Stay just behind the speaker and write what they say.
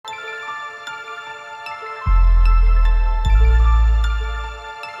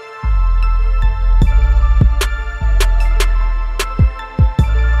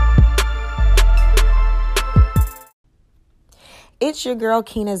It's your girl,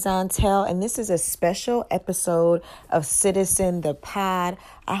 Kina Zontel, and this is a special episode of Citizen the Pod.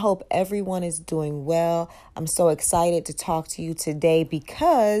 I hope everyone is doing well. I'm so excited to talk to you today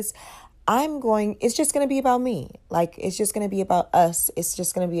because it's just going to be about me. It's just going to be about us. It's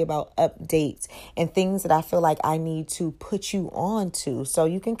just going to be about updates and things that I feel like I need to put you on to. So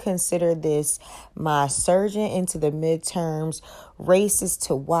you can consider this my surging into the midterms, races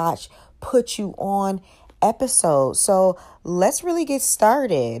to watch, put you on episode. So let's really get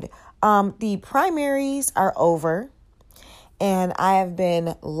started. The primaries are over, and I have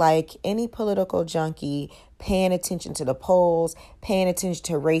been, like any political junkie, paying attention to the polls, paying attention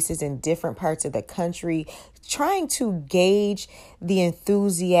to races in different parts of the country, trying to gauge the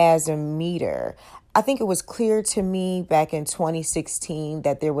enthusiasm meter. I think it was clear to me back in 2016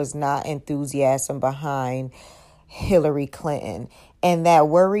 that there was not enthusiasm behind Hillary Clinton, and that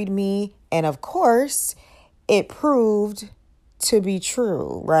worried me. And of course, it proved to be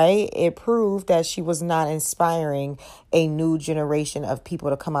true, right? It proved that she was not inspiring a new generation of people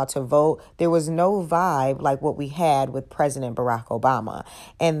to come out to vote. There was no vibe like what we had with President Barack Obama.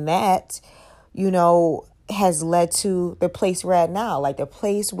 And that, has led to the place we're at now, like the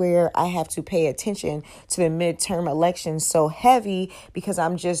place where I have to pay attention to the midterm elections so heavy because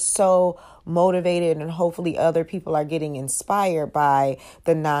I'm just so motivated, and hopefully other people are getting inspired by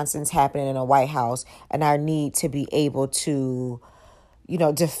the nonsense happening in the White House and our need to be able to,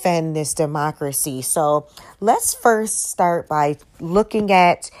 defend this democracy. So let's first start by looking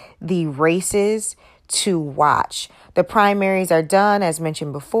at the races to watch. The primaries are done, as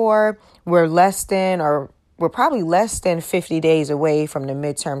mentioned before. We're probably less than 50 days away from the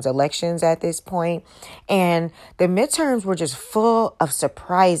midterms elections at this point. And the midterms were just full of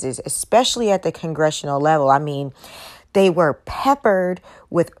surprises, especially at the congressional level. I mean, they were peppered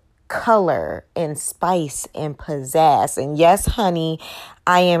with color and spice and pizzazz. And yes, honey,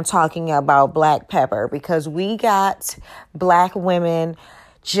 I am talking about black pepper, because we got black women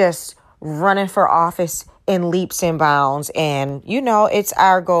just running for office in leaps and bounds. And, it's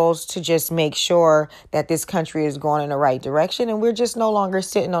our goals to just make sure that this country is going in the right direction, and we're just no longer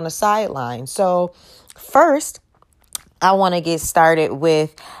sitting on the sideline. So first, I want to get started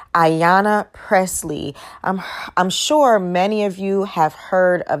with Ayanna Pressley. I'm sure many of you have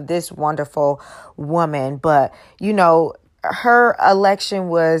heard of this wonderful woman, but, her election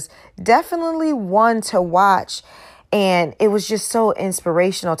was definitely one to watch. And it was just so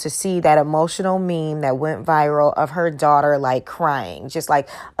inspirational to see that emotional meme that went viral of her daughter, crying, just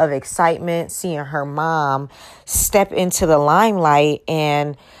of excitement, seeing her mom step into the limelight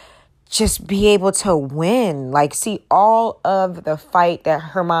and just be able to win, see all of the fight that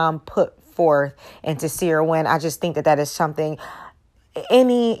her mom put forth, and to see her win. I just think that is something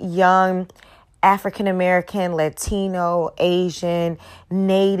any young African-American, Latino, Asian,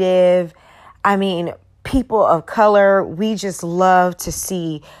 Native, people of color, we just love to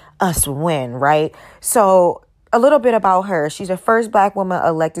see us win, right? So a little bit about her. She's the first black woman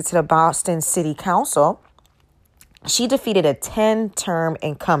elected to the Boston City Council. She defeated a 10-term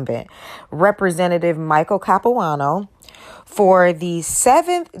incumbent, Representative Michael Capuano, for the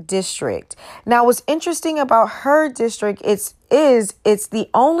 7th district. Now, what's interesting about her district it's the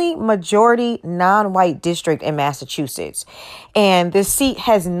only majority non-white district in Massachusetts. And the seat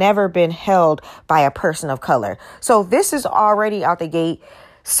has never been held by a person of color. So this is already out the gate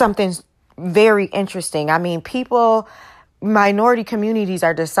something very interesting. Minority communities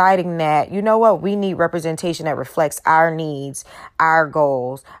are deciding that, we need representation that reflects our needs, our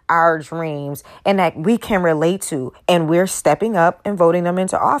goals, our dreams, and that we can relate to. And we're stepping up and voting them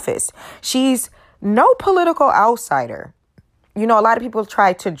into office. She's no political outsider. A lot of people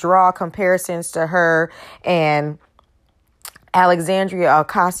try to draw comparisons to her and Alexandria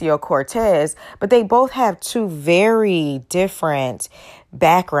Ocasio-Cortez, but they both have two very different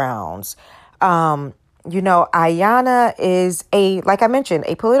backgrounds. Ayanna is like I mentioned,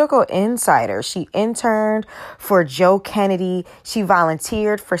 a political insider. She interned for Joe Kennedy. She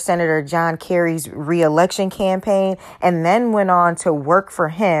volunteered for Senator John Kerry's re-election campaign, and then went on to work for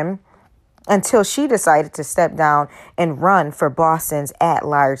him until she decided to step down and run for Boston's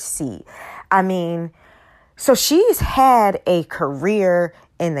at-large seat. So she's had a career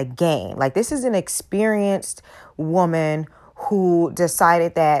in the game. This is an experienced woman who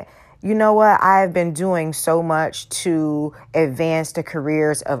decided that, I've been doing so much to advance the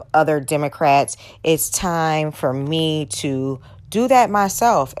careers of other Democrats. It's time for me to do that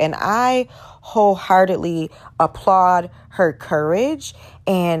myself. And I wholeheartedly applaud her courage,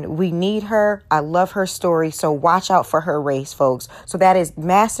 and we need her. I love her story. So watch out for her race, folks. So that is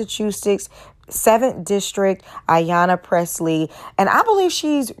Massachusetts 7th District, Ayanna Pressley. And I believe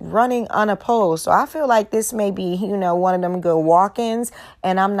she's running unopposed. So I feel like this may be, one of them good walk-ins.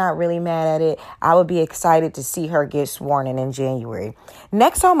 And I'm not really mad at it. I would be excited to see her get sworn in January.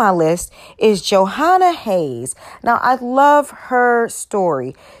 Next on my list is Johanna Hayes. Now, I love her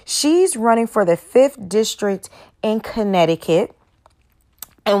story. She's running for the 5th District in Connecticut.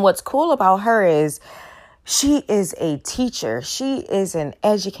 And what's cool about her is she is a teacher. She is an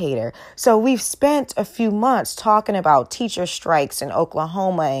educator. So we've spent a few months talking about teacher strikes in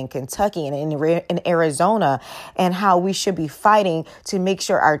Oklahoma and Kentucky and in Arizona, and how we should be fighting to make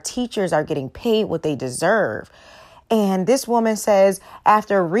sure our teachers are getting paid what they deserve. And this woman says,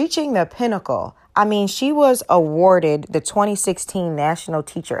 after reaching the pinnacle, she was awarded the 2016 National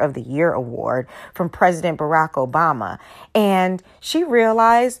Teacher of the Year Award from President Barack Obama. And she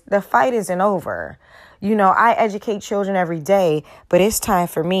realized the fight isn't over. I educate children every day, but it's time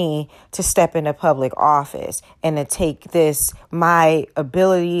for me to step into public office and to take my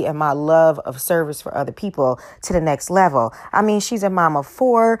ability and my love of service for other people to the next level. She's a mom of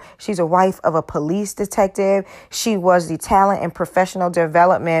 4. She's a wife of a police detective. She was the talent and professional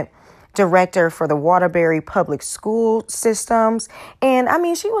development director for the Waterbury Public School Systems. And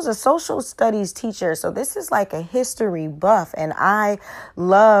she was a social studies teacher. So this is like a history buff. And I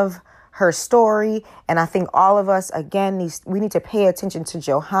love her story. And I think all of us, again, we need to pay attention to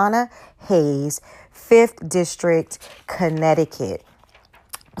Johanna Hayes, 5th District, Connecticut.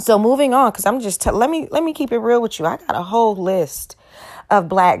 So moving on, because I'm just, let me keep it real with you. I got a whole list of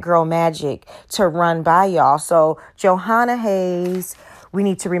Black girl magic to run by y'all. So Johanna Hayes, we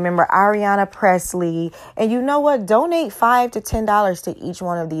need to remember Ayanna Pressley. And you know what? Donate $5 to $10 to each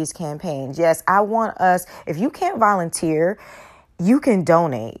one of these campaigns. Yes, I want us, if you can't volunteer, you can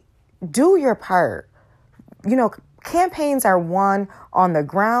donate. Do your part. Campaigns are won on the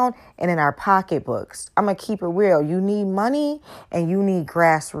ground and in our pocketbooks. I'm going to keep it real. You need money and you need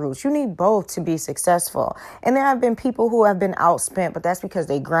grassroots. You need both to be successful. And there have been people who have been outspent, but that's because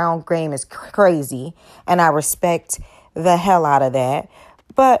their ground game is crazy. And I respect the hell out of that.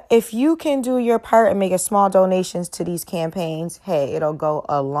 But if you can do your part and make a small donations to these campaigns, hey, it'll go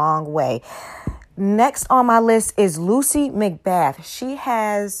a long way. Next on my list is Lucy McBath. She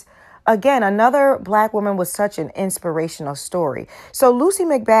has, again, another Black woman with such an inspirational story. So Lucy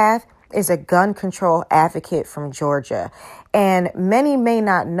McBath is a gun control advocate from Georgia. And many may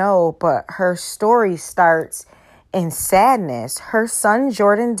not know, but her story starts in sadness. Her son,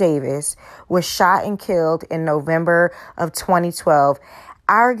 Jordan Davis, was shot and killed in November of 2012,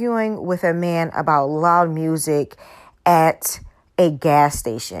 arguing with a man about loud music at a gas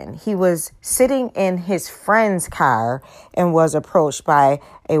station. He was sitting in his friend's car and was approached by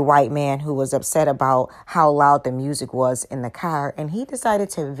a white man who was upset about how loud the music was in the car, and he decided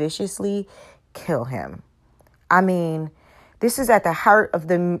to viciously kill him. This is at the heart of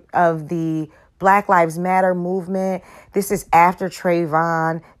the Black Lives Matter movement. This is after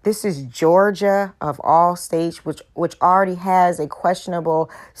Trayvon. This is Georgia, of all states, which already has a questionable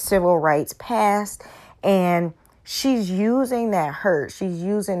civil rights past. And she's using that hurt. She's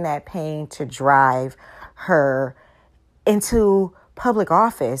using that pain to drive her into public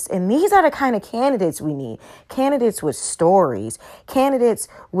office. And these are the kind of candidates we need. Candidates with stories. Candidates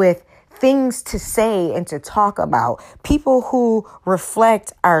with things to say and to talk about. People who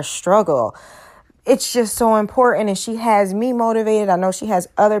reflect our struggle. It's just so important, and she has me motivated. I know she has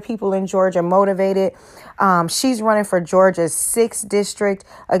other people in Georgia motivated. She's running for Georgia's 6th district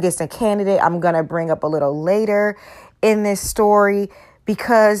against a candidate I'm going to bring up a little later in this story,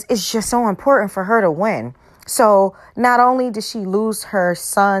 because it's just so important for her to win. So not only did she lose her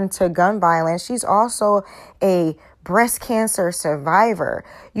son to gun violence, she's also a breast cancer survivor.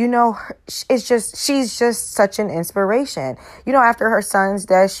 She's just such an inspiration. After her son's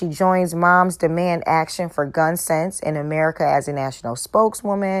death, she joins Moms Demand Action for Gun Sense in America as a national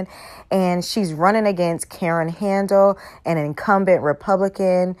spokeswoman. And she's running against Karen Handel, an incumbent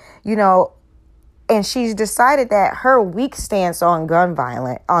Republican, and she's decided that her weak stance on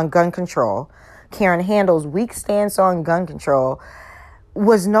gun control, Karen Handel's weak stance on gun control,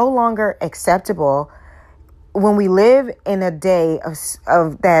 was no longer acceptable when we live in a day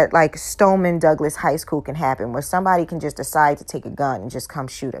of that, like Stoneman Douglas High School can happen, where somebody can just decide to take a gun and just come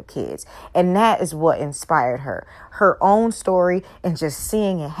shoot up kids. And that is what inspired her own story, and just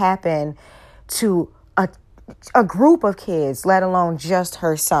seeing it happen to a group of kids, let alone just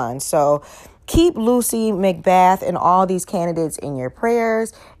her son. So keep Lucy McBath and all these candidates in your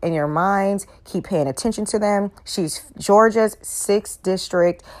prayers, in your minds. Keep paying attention to them. She's Georgia's 6th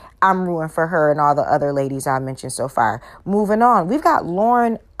district. I'm rooting for her and all the other ladies I mentioned so far. Moving on, we've got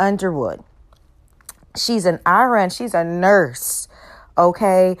Lauren Underwood. She's an RN. She's a nurse.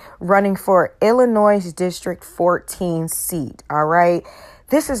 Okay. Running for Illinois District 14 seat. All right.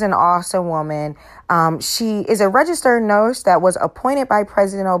 This is an awesome woman. She is a registered nurse that was appointed by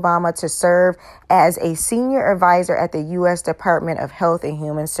President Obama to serve as a senior advisor at the U.S. Department of Health and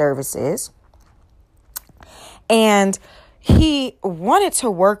Human Services. And he wanted to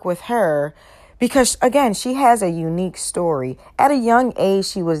work with her because, again, she has a unique story. At a young age,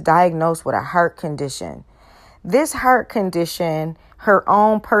 she was diagnosed with a heart condition. This heart condition, her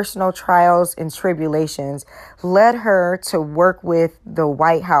own personal trials and tribulations, led her to work with the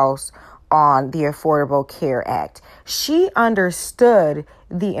White House on the Affordable Care Act. She understood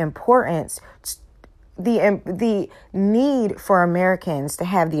the importance, the need for Americans to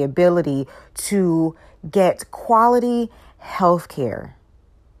have the ability to get quality health care.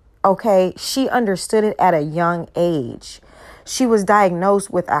 Okay, she understood it at a young age. She was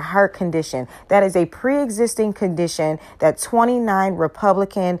diagnosed with a heart condition. That is a pre-existing condition that 29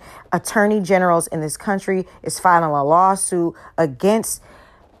 Republican attorney generals in this country is filing a lawsuit against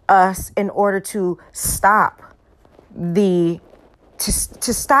us in order to stop the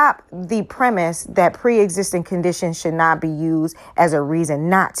premise that pre-existing conditions should not be used as a reason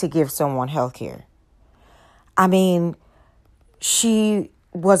not to give someone health care. I mean, she's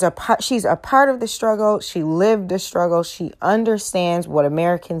a part of the struggle. She lived the struggle. She understands what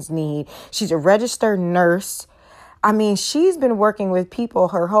Americans need. She's a registered nurse. I mean, she's been working with people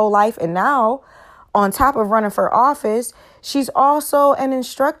her whole life. And now, on top of running for office, she's also an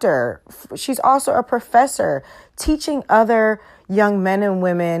instructor. She's also a professor teaching other young men and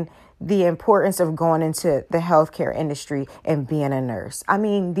women the importance of going into the healthcare industry and being a nurse. I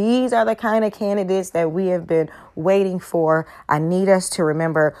mean, these are the kind of candidates that we have been waiting for. I need us to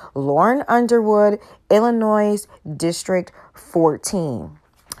remember Lauren Underwood, Illinois District 14.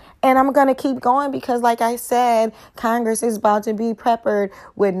 And I'm going to keep going because, like I said, Congress is about to be peppered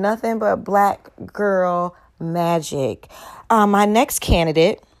with nothing but black girl magic. My next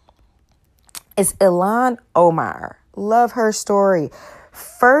candidate is Ilhan Omar. Love her story.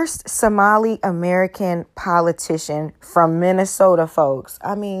 First Somali American politician from Minnesota, folks.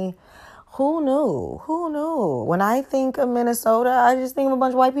 I mean, who knew? Who knew? When I think of Minnesota, I just think of a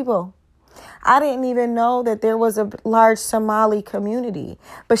bunch of white people. I didn't even know that there was a large Somali community,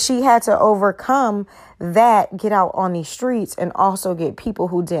 but she had to overcome that, get out on these streets, and also get people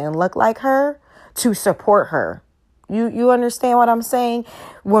who didn't look like her to support her. You understand what I'm saying?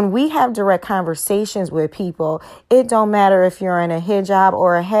 When we have direct conversations with people, it don't matter if you're in a hijab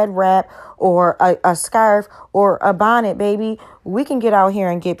or a head wrap or a scarf or a bonnet, baby. We can get out here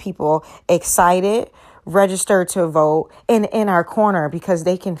and get people excited, registered to vote, and in our corner because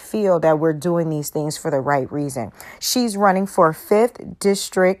they can feel that we're doing these things for the right reason. She's running for the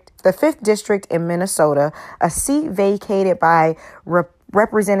 5th district in Minnesota, a seat vacated by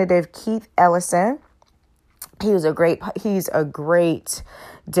Representative Keith Ellison. He's a great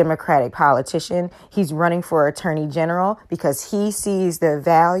Democratic politician. He's running for attorney general because he sees the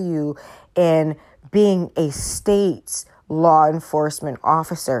value in being a state's law enforcement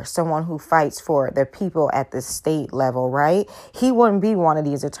officer, someone who fights for the people at the state level, right? He wouldn't be one of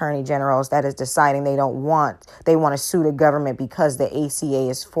these attorney generals that is deciding they want to sue the government because the ACA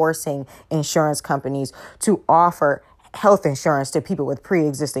is forcing insurance companies to offer health insurance to people with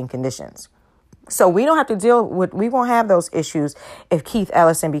pre-existing conditions. So we won't have those issues if Keith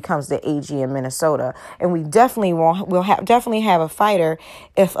Ellison becomes the AG in Minnesota. And we definitely definitely have a fighter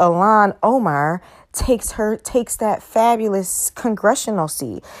if Ilhan Omar takes that fabulous congressional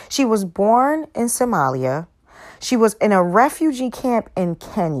seat. She was born in Somalia. She was in a refugee camp in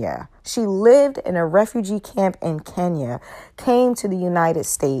Kenya. She lived in a refugee camp in Kenya, came to the United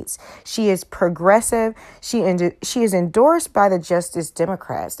States. She is progressive. She is endorsed by the Justice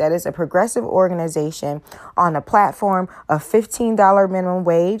Democrats. That is a progressive organization on a platform of $15 minimum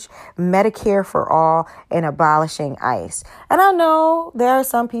wage, Medicare for all, and abolishing ICE. And I know there are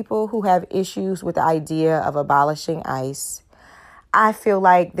some people who have issues with the idea of abolishing ICE. I feel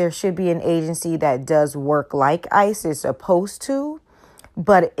like there should be an agency that does work like ICE is supposed to,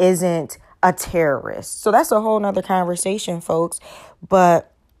 but isn't a terrorist. So that's a whole nother conversation, folks.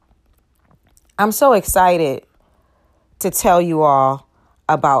 But I'm so excited to tell you all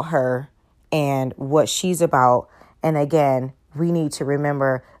about her and what she's about. And again, we need to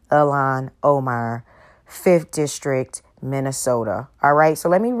remember Ilhan Omar, 5th District, Minnesota. All right, so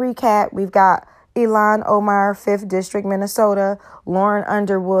let me recap. We've got Ilhan Omar, 5th District, Minnesota, Lauren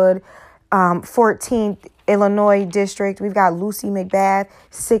Underwood, 14th Illinois District. We've got Lucy McBath,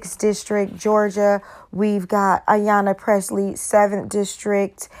 6th District, Georgia. We've got Ayanna Pressley, 7th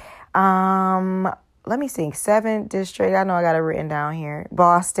District. let me see, 7th district. I know I got it written down here.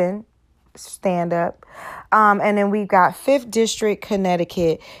 Boston, stand up. And then we've got 5th district,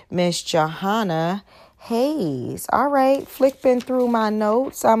 Connecticut, Miss Johanna Hayes. All right, flipping through my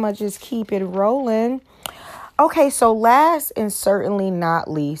notes. I'm going to just keep it rolling. Okay, so last and certainly not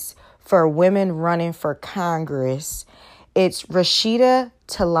least, for women running for Congress, it's Rashida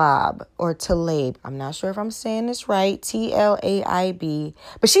Tlaib or Tlaib. I'm not sure if I'm saying this right. Tlaib.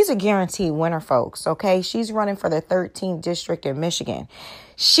 But she's a guaranteed winner, folks. Okay, she's running for the 13th district in Michigan.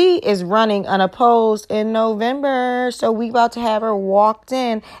 She is running unopposed in November. So we about to have her walked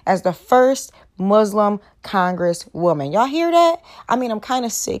in as the first Muslim congresswoman. Y'all hear that? I mean, I'm kind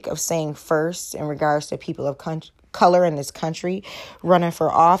of sick of saying first in regards to people of color in this country running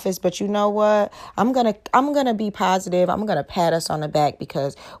for office, but you know what? I'm gonna be positive. I'm gonna pat us on the back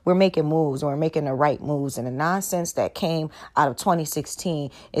because we're making moves and we're making the right moves, and the nonsense that came out of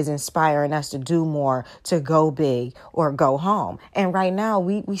 2016 is inspiring us to do more, to go big or go home. And right now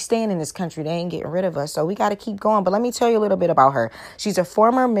we staying in this country. They ain't getting rid of us, so we got to keep going. But let me tell you a little bit about her. She's a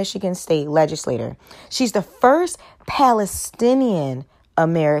former Michigan state legislator. She's the first Palestinian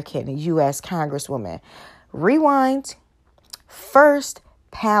American U.S. Congresswoman. Rewind. First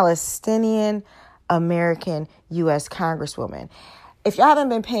Palestinian American U.S. Congresswoman. If y'all haven't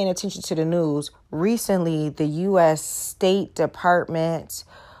been paying attention to the news, recently the U.S. State Department,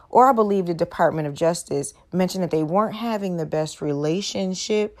 or I believe the Department of Justice, mentioned that they weren't having the best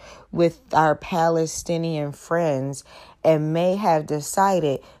relationship with our Palestinian friends and may have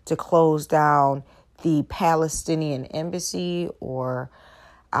decided to close down the Palestinian embassy, or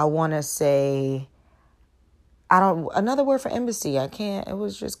I want to say, another word for embassy. It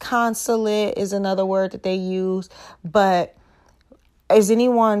was just consulate is another word that they use. But is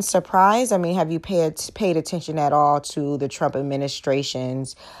anyone surprised? I mean, have you paid attention at all to the Trump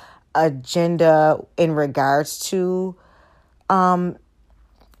administration's agenda in regards to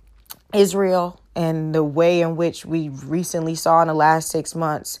Israel and the way in which we recently saw in the last 6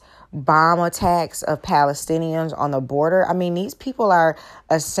 months bomb attacks of Palestinians on the border? I mean, these people are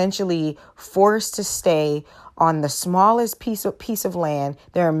essentially forced to stay on the smallest piece of land.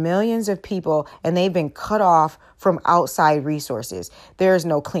 There are millions of people, and they've been cut off from outside resources. There is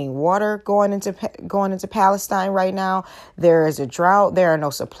no clean water going into Palestine right now. There is a drought. There are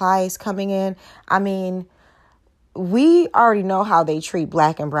no supplies coming in. I mean, we already know how they treat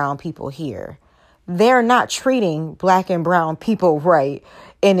Black and brown people here. They're not treating Black and brown people right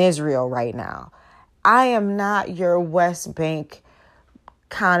in Israel right now. I am not your West Bank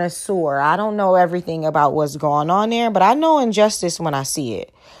connoisseur. I don't know everything about what's going on there, but I know injustice when I see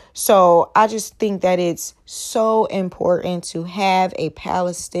it. So I just think that it's so important to have a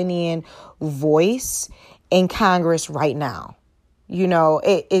Palestinian voice in Congress right now. You know,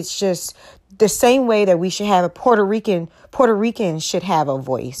 it's just the same way that we should have Puerto Ricans should have a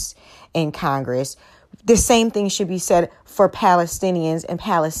voice in Congress. The same thing should be said for Palestinians and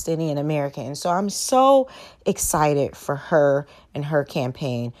Palestinian Americans. So I'm so excited for her and her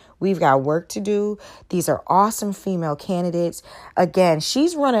campaign. We've got work to do. These are awesome female candidates. Again,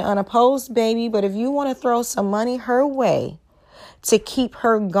 she's running unopposed, baby. But if you want to throw some money her way to keep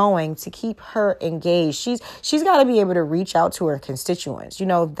her going, to keep her engaged, she's got to be able to reach out to her constituents. You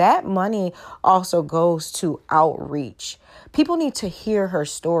know, that money also goes to outreach. People need to hear her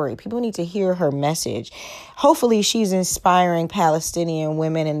story. People need to hear her message. Hopefully she's inspiring Palestinian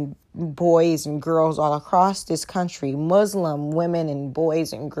women and boys and girls all across this country, Muslim women and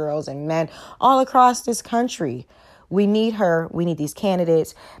boys and girls and men all across this country. We need her. We need these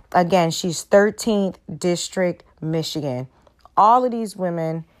candidates. Again, she's 13th District, Michigan. All of these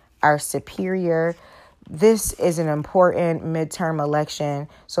women are superior. This is an important midterm election.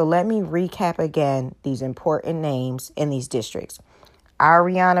 So let me recap again these important names in these districts.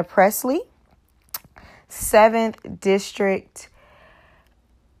 Ayanna Pressley, 7th District.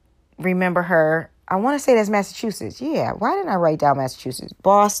 Remember her. I want to say that's Massachusetts. Yeah. Why didn't I write down Massachusetts?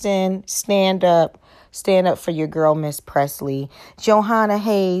 Boston, stand up. Stand up for your girl, Miss Pressley. Johanna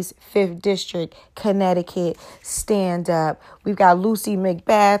Hayes, 5th District, Connecticut, stand up. We've got Lucy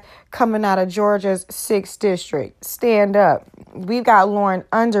McBath coming out of Georgia's 6th District, stand up. We've got Lauren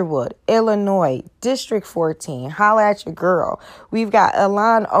Underwood, Illinois, District 14, holla at your girl. We've got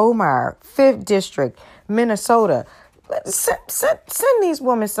Ilhan Omar, 5th District, Minnesota. Send these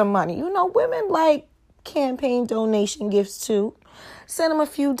women some money. You know, women like campaign donation gifts too. Send them a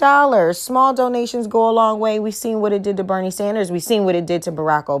few dollars. Small donations go a long way. We've seen what it did to Bernie Sanders. We've seen what it did to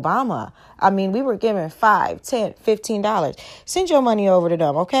Barack Obama. I mean, we were giving $5, $10, $15. Send your money over to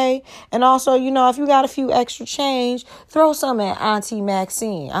them, okay? And also, if you got a few extra change, throw some at Auntie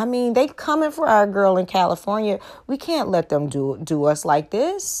Maxine. I mean, they coming for our girl in California. We can't let them do us like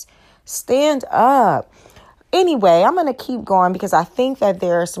this. Stand up. Anyway, I'm going to keep going because I think that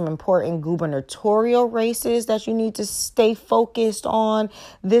there are some important gubernatorial races that you need to stay focused on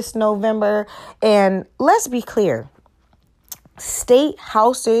this November. And let's be clear, state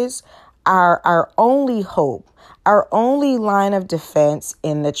houses are our only hope, our only line of defense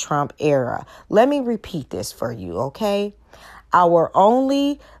in the Trump era. Let me repeat this for you, okay? Our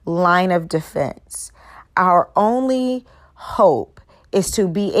only line of defense, our only hope is to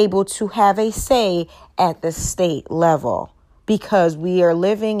be able to have a say at the state level, because we are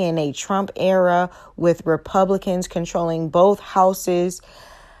living in a Trump era with Republicans controlling both houses,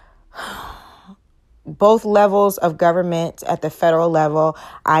 both levels of government at the federal level.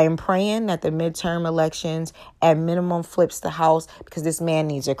 I am praying that the midterm elections at minimum flips the House, because this man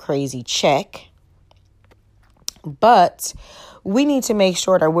needs a crazy check. But we need to make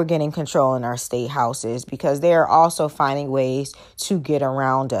sure that we're getting control in our state houses, because they are also finding ways to get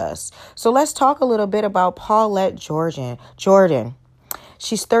around us. So let's talk a little bit about Paulette Jordan.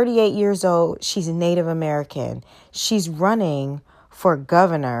 She's 38 years old. She's Native American. She's running for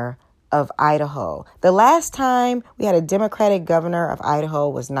governor of Idaho. The last time we had a Democratic governor of Idaho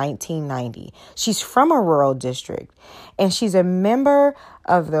was 1990. She's from a rural district, and she's a member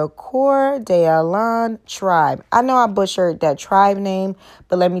of the Coeur d'Alene tribe. I know I butchered that tribe name,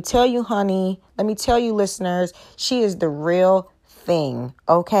 but let me tell you, honey, let me tell you, listeners, she is the real thing,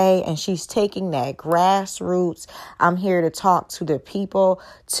 okay? And she's taking that grassroots, I'm here to talk to the people,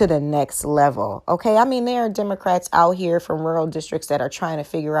 to the next level, okay? I mean, there are Democrats out here from rural districts that are trying to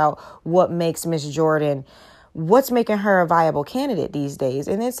figure out what makes Miss Jordan, what's making her a viable candidate these days.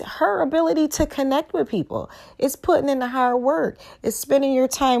 And it's her ability to connect with people. It's putting in the hard work. It's spending your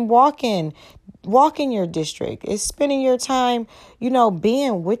time walking your district. It's spending your time,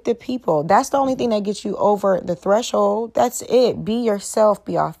 being with the people. That's the only thing that gets you over the threshold. That's it. Be yourself.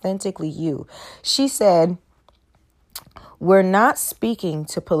 Be authentically you. She said, "We're not speaking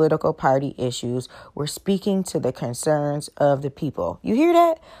to political party issues. We're speaking to the concerns of the people." You hear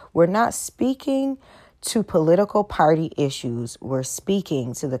that? We're not speaking to political party issues. We're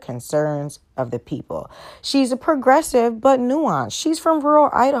speaking to the concerns of the people. She's a progressive but nuanced. She's from rural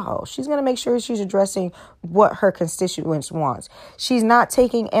Idaho. She's going to make sure she's addressing what her constituents want. She's not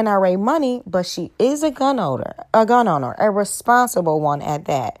taking NRA money, but she is a gun owner, a responsible one at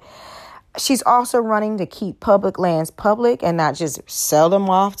that. She's also running to keep public lands public and not just sell them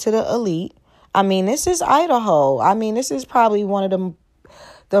off to the elite. I mean, this is Idaho. I mean, this is probably one of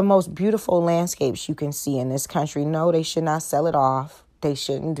the most beautiful landscapes you can see in this country. No, they should not sell it off. They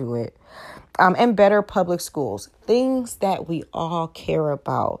shouldn't do it. And better public schools, things that we all care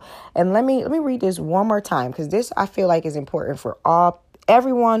about. And let me read this one more time, because this I feel like is important for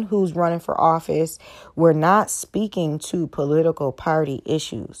everyone who's running for office. We're not speaking to political party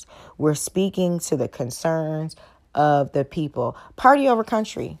issues. We're speaking to the concerns of the people. Party over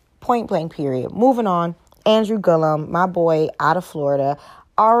country, point blank period. Moving on. Andrew Gillum, my boy out of Florida.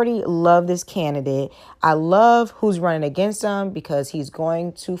 Already love this candidate. I love who's running against him because he's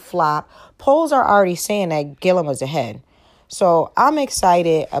going to flop. Polls are already saying that Gillum is ahead. So I'm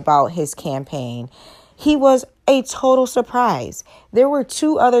excited about his campaign. He was a total surprise. There were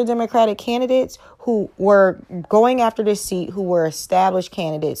two other Democratic candidates who were going after this seat, who were established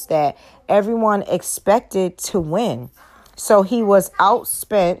candidates that everyone expected to win. So he was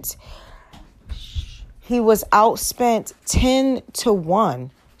outspent. He was outspent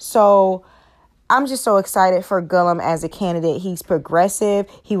 10-1. So I'm just so excited for Gillum as a candidate. He's progressive.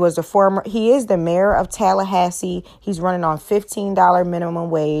 He is the mayor of Tallahassee. He's running on $15 minimum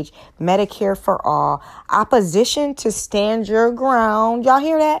wage, Medicare for all, opposition to stand your ground. Y'all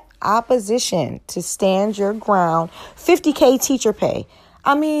hear that? Opposition to stand your ground, $50K teacher pay.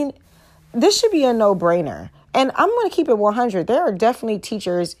 I mean, this should be a no-brainer. And I'm going to keep it 100. There are definitely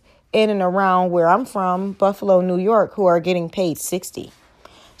teachers in and around where I'm from, Buffalo, New York, who are getting paid $60.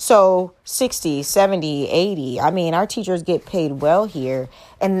 So 60, 70, 80. I mean, our teachers get paid well here,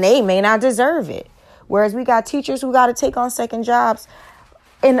 and they may not deserve it. Whereas we got teachers who got to take on second jobs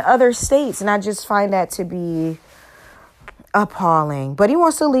in other states. And I just find that to be appalling. But he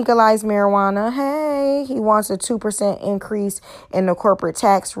wants to legalize marijuana. Hey, he wants a 2% increase in the corporate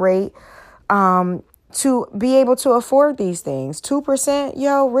tax rate. To be able to afford these things.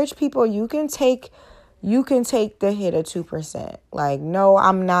 2%, rich people, you can take you can take the hit of 2%. Like, no,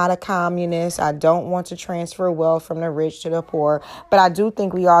 I'm not a communist. I don't want to transfer wealth from the rich to the poor, but I do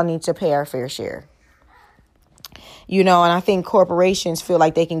think we all need to pay our fair share. And I think corporations feel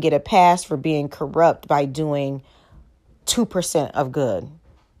like they can get a pass for being corrupt by doing 2% of good.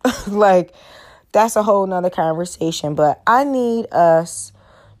 Like, that's a whole nother conversation. But I need us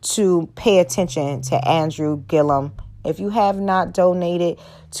to pay attention to Andrew Gillum. If you have not donated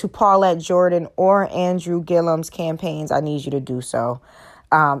to Paulette Jordan or Andrew Gillum's campaigns, I need you to do so.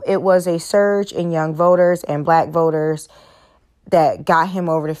 It was a surge in young voters and black voters that got him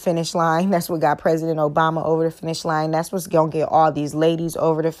over the finish line. That's what got President Obama over the finish line. That's what's going to get all these ladies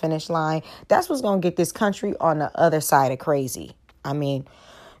over the finish line. That's what's going to get this country on the other side of crazy. I mean,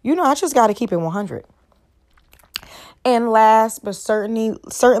 I just got to keep it 100. And last, but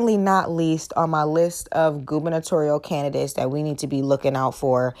certainly not least on my list of gubernatorial candidates that we need to be looking out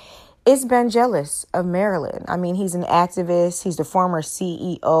for is Ben Jealous of Maryland. I mean, he's an activist. He's the former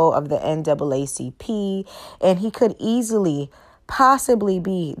CEO of the NAACP, and he could easily, possibly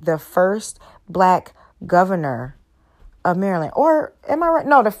be the first black governor of Maryland. Or am I right?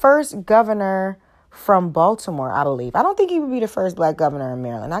 No, the first governor from Baltimore, I believe. I don't think he would be the first black governor in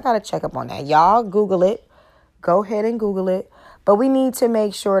Maryland. I got to check up on that. Y'all Google it. Go ahead and Google it. But we need to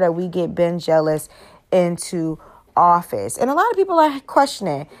make sure that we get Ben Jealous into office. And a lot of people are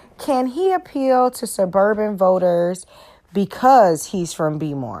questioning, can he appeal to suburban voters because he's from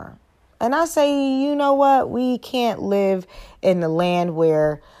Bmore? And I say, you know what? We can't live in the land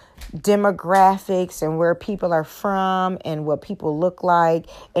where demographics and where people are from and what people look like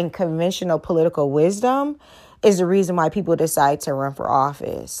and conventional political wisdom is the reason why people decide to run for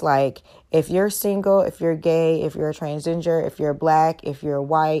office. Like, if you're single, if you're gay, if you're a transgender, if you're black, if you're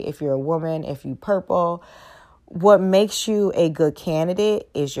white, if you're a woman, if you purple, what makes you a good candidate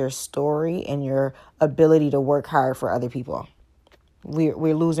is your story and your ability to work hard for other people.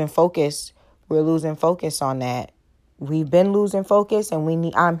 We're losing focus. We're losing focus on that. We've been losing focus,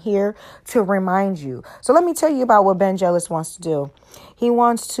 and I'm here to remind you. So let me tell you about what Ben Jealous wants to do. He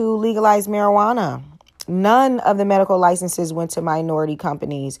wants to legalize marijuana. None of the medical licenses went to minority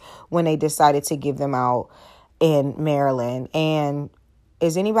companies when they decided to give them out in Maryland. And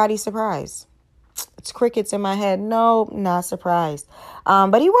is anybody surprised? It's crickets in my head. No, not surprised.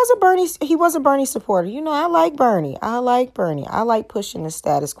 But he was a Bernie supporter. I like Bernie. I like pushing the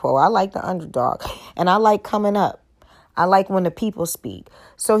status quo. I like the underdog. And I like coming up. I like when the people speak.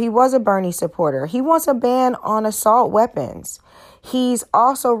 So he was a Bernie supporter. He wants a ban on assault weapons. He's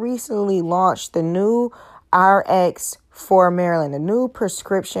also recently launched the new RX for Maryland, the new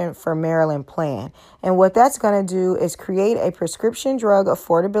prescription for Maryland plan. And what that's going to do is create a prescription drug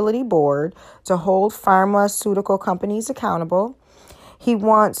affordability board to hold pharmaceutical companies accountable. He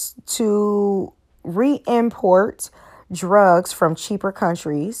wants to re-import drugs from cheaper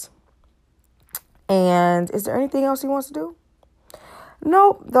countries. And is there anything else he wants to do?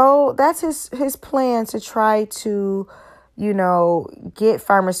 Nope, though that's his plan to try to get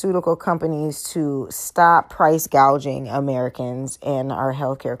pharmaceutical companies to stop price gouging Americans and our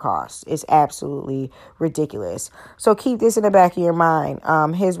healthcare costs. It's absolutely ridiculous. So keep this in the back of your mind.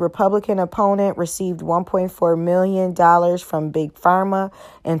 His Republican opponent received $1.4 million from Big Pharma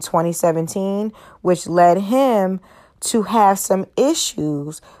in 2017, which led him to have some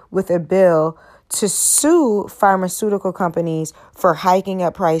issues with a bill to sue pharmaceutical companies for hiking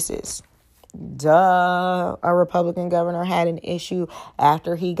up prices. Duh, a Republican governor had an issue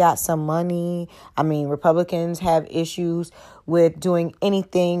after he got some money. I mean, Republicans have issues with doing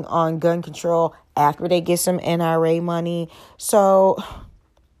anything on gun control after they get some NRA money. So,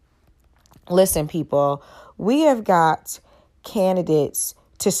 listen, people, we have got candidates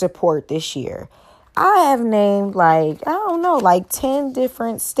to support this year. I have named 10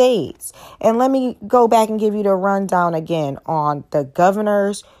 different states. And let me go back and give you the rundown again on the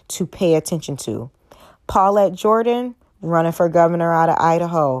governors to pay attention to. Paulette Jordan, running for governor out of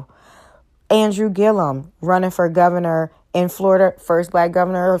Idaho. Andrew Gillum, running for governor in Florida, first black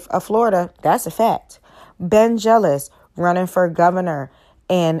governor of Florida. That's a fact. Ben Jealous, running for governor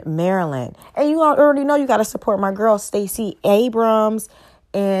in Maryland. And you already know you got to support my girl, Stacey Abrams,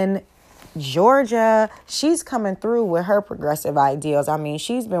 in Georgia. She's coming through with her progressive ideals. I mean,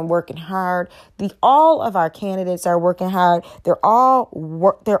 she's been working hard. All of our candidates are working hard. They're all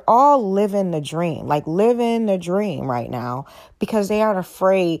living the dream, living the dream right now, because they aren't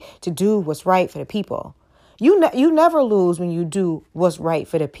afraid to do what's right for the people. You never lose when you do what's right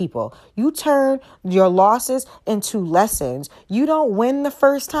for the people. You turn your losses into lessons. You don't win the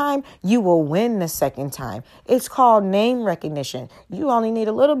first time, you will win the second time. It's called name recognition. You only need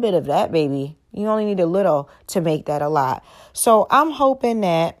a little bit of that, baby. You only need a little to make that a lot. So I'm hoping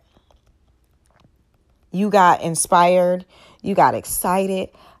that you got inspired, you got excited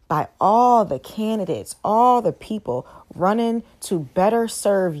by all the candidates, all the people running to better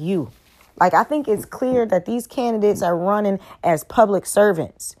serve you. Like, I think it's clear that these candidates are running as public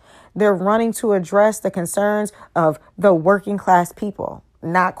servants. They're running to address the concerns of the working class people,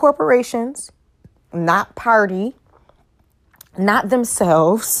 not corporations, not party, not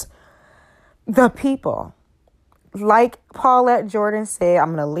themselves, the people. Like Paulette Jordan said,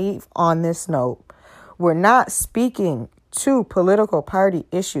 I'm going to leave on this note. We're not speaking to political party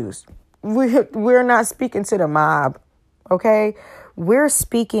issues. We're not speaking to the mob, okay? We're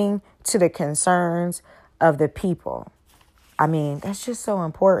speaking to the concerns of the people. I mean, that's just so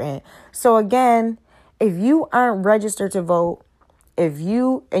important. So again, if you aren't registered to vote, if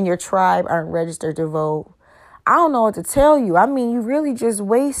you and your tribe aren't registered to vote, I don't know what to tell you. I mean, you really just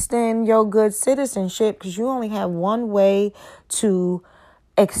wasting your good citizenship because you only have one way to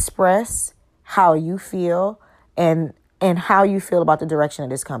express how you feel and how you feel about the direction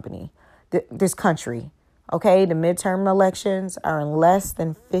of this this country. Okay, the midterm elections are in less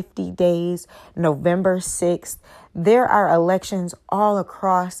than 50 days, November 6th. There are elections all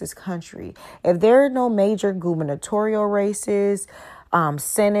across this country. If there are no major gubernatorial races,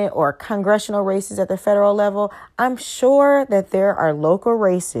 Senate or congressional races at the federal level, I'm sure that there are local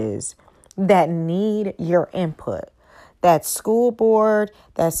races that need your input. That's school board,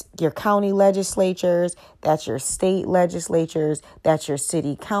 that's your county legislatures, that's your state legislatures, that's your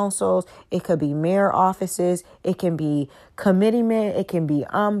city councils. It could be mayor offices, it can be committeemen, it can be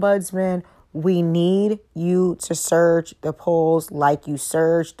ombudsman. We need you to surge the polls like you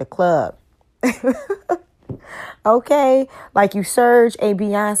surge the club. Okay, like you surge a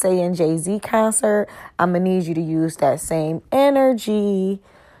Beyonce and Jay-Z concert, I'm going to need you to use that same energy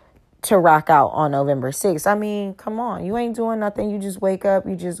to rock out on November 6th. I mean, come on. You ain't doing nothing. You just wake up,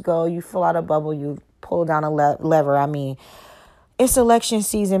 you just go, you fill out a bubble, you pull down a lever. I mean, it's election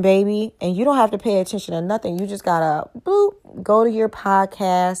season, baby, and you don't have to pay attention to nothing. You just gotta go to your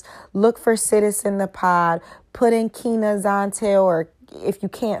podcast, look for Citizen the Pod, put in Kina Zontel, or if you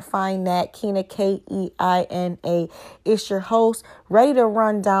can't find that, Kina, Keina. It's your host, ready to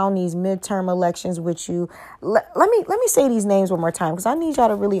run down these midterm elections with you. Let me say these names one more time because I need y'all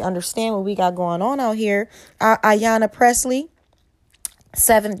to really understand what we got going on out here. Ayanna Pressley,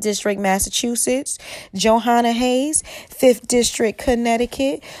 7th District, Massachusetts. Johanna Hayes, 5th District,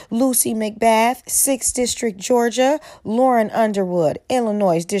 Connecticut. Lucy McBath, 6th District, Georgia. Lauren Underwood,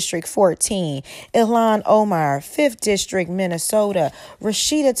 Illinois, District 14. Ilhan Omar, 5th District, Minnesota.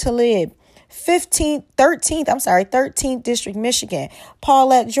 Rashida Tlaib, 13th District, Michigan.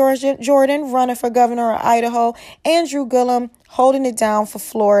 Paulette Jordan, running for governor of Idaho. Andrew Gillum, holding it down for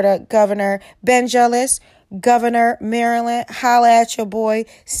Florida governor. Ben Jealous, Governor, Maryland. Holla at your boy.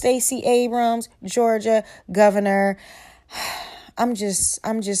 Stacey Abrams, Georgia, Governor. I'm just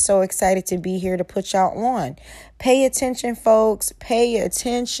so excited to be here to put y'all on. Pay attention, folks. Pay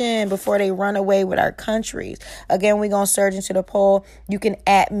attention before they run away with our countries. Again, we're going to surge into the poll. You can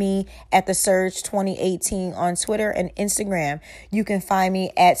 @ me at the Surge 2018 on Twitter and Instagram. You can find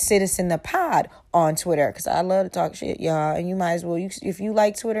me at Citizen the Pod on Twitter because I love to talk shit, y'all. And you might as well, if you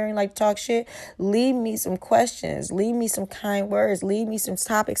like Twitter and like to talk shit, leave me some questions. Leave me some kind words. Leave me some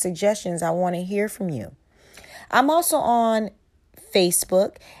topic suggestions. I want to hear from you. I'm also on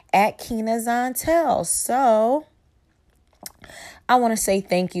Facebook at Kina Zontel. So I want to say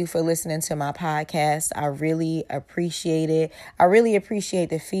thank you for listening to my podcast. I really appreciate it. I really appreciate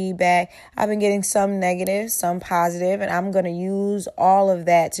the feedback. I've been getting some negative, some positive, and I'm going to use all of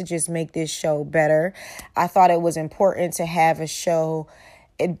that to just make this show better. I thought it was important to have a show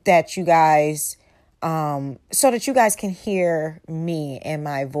that you guys so that you guys can hear me and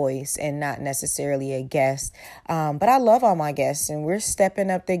my voice and not necessarily a guest. But I love all my guests and we're stepping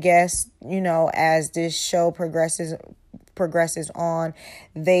up the guests, as this show progresses on.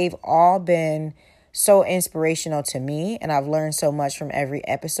 They've all been so inspirational to me and I've learned so much from every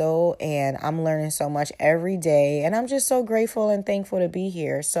episode and I'm learning so much every day and I'm just so grateful and thankful to be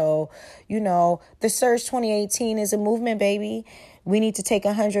here. So, the Surge 2018 is a movement, baby. We need to take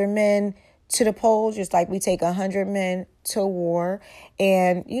 100 men to the polls, just like we take 100 men to war.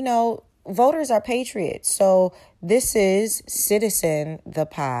 And, voters are patriots. So this is Citizen the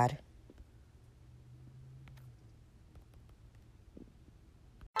Pod.